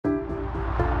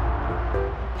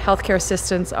Healthcare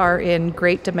assistants are in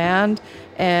great demand,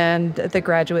 and the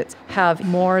graduates have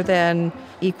more than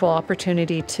equal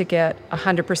opportunity to get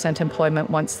 100%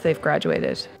 employment once they've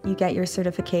graduated. You get your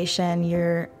certification,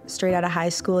 you're straight out of high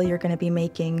school, you're going to be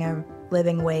making a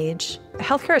living wage.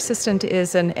 Healthcare assistant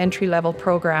is an entry-level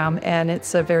program, and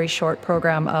it's a very short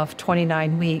program of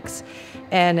 29 weeks,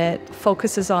 and it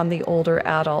focuses on the older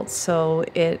adults. So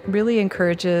it really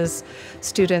encourages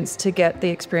students to get the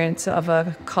experience of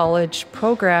a college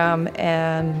program,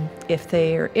 and if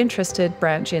they are interested,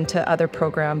 branch into other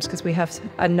programs, because we have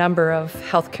a number of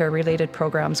healthcare-related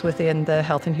programs within the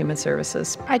Health and Human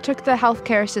Services. I took the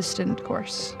healthcare assistant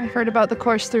course. I heard about the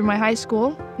course through my high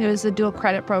school. It was a dual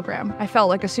credit program. I felt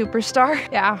like a superstar.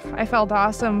 Yeah, I felt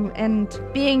awesome, and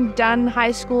being done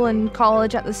high school and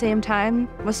college at the same time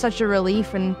was such a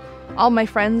relief, and all my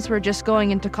friends were just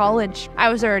going into college. I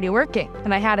was already working,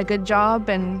 and I had a good job,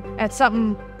 and it's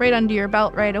something right under your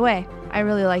belt right away. I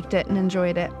really liked it and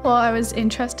enjoyed it. Well, I was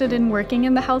interested in working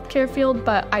in the healthcare field,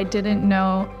 but I didn't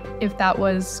know if that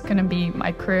was going to be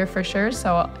my career for sure.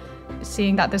 So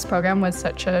seeing that this program was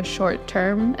such a short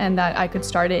term and that I could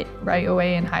start it right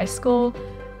away in high school,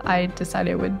 I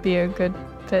decided it would be a good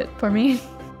fit for me.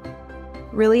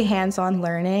 Really hands-on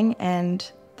learning, and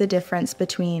the difference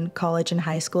between college and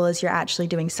high school is you're actually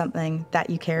doing something that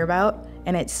you care about,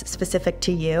 and it's specific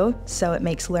to you, so it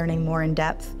makes learning more in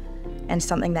depth and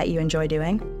something that you enjoy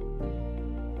doing.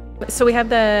 So we have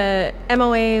the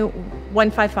MOA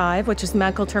 155, which is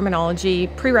medical terminology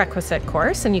prerequisite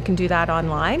course, and you can do that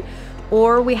online.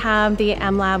 Or we have the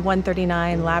MLab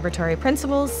 139 laboratory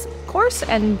principles course,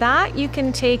 and that you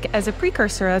can take as a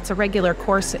precursor. It's a regular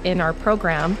course in our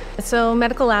program. So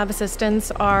medical lab assistants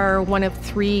are one of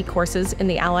 3 courses in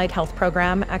the allied health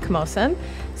program at Camosun.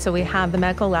 So we have the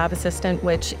medical lab assistant,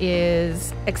 which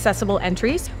is accessible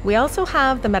entries. We also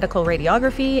have the medical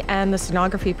radiography and the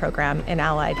sonography program in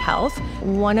allied health.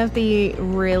 One of the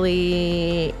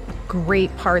really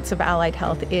great parts of allied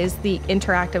health is the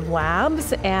interactive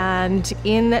labs, and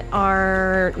in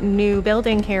our new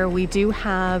building here we do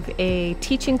have a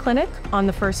teaching clinic on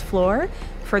the first floor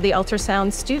for the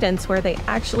ultrasound students, where they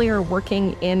actually are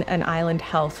working in an island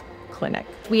health clinic.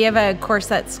 We have a course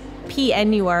that's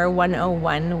PNUR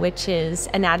 101, which is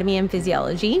Anatomy and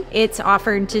Physiology. It's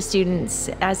offered to students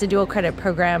as a dual credit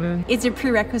program. It's a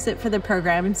prerequisite for the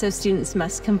program, so students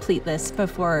must complete this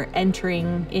before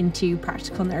entering into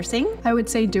practical nursing. I would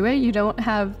say do it. You don't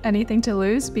have anything to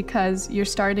lose because you're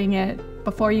starting it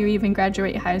before you even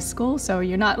graduate high school, so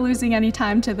you're not losing any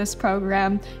time to this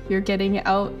program. You're getting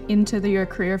out into your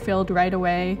career field right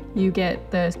away. You get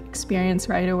the experience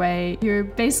right away. You're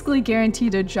basically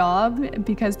guaranteed a job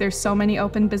because there's so many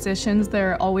open positions.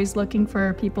 They're always looking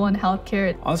for people in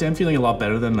healthcare. Honestly, I'm feeling a lot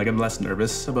better than, I'm less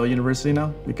nervous about university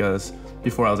now, because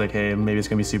before I was like, hey, maybe it's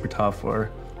gonna be super tough,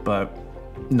 but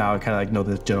now I kind of know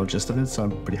the general gist of it, so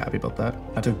I'm pretty happy about that.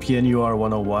 I took PNUR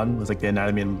 101, was the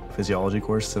anatomy and physiology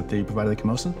course that they provided at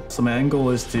Camosun. So my end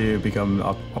goal is to become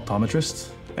an optometrist,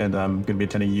 and I'm going to be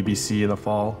attending UBC in the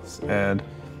fall and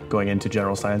going into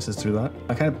general sciences through that.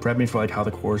 I kind of prepped me for how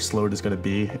the course load is going to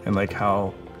be and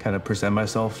how kind of present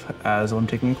myself as I'm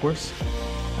taking a course.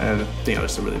 And I think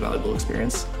it's a really valuable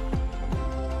experience.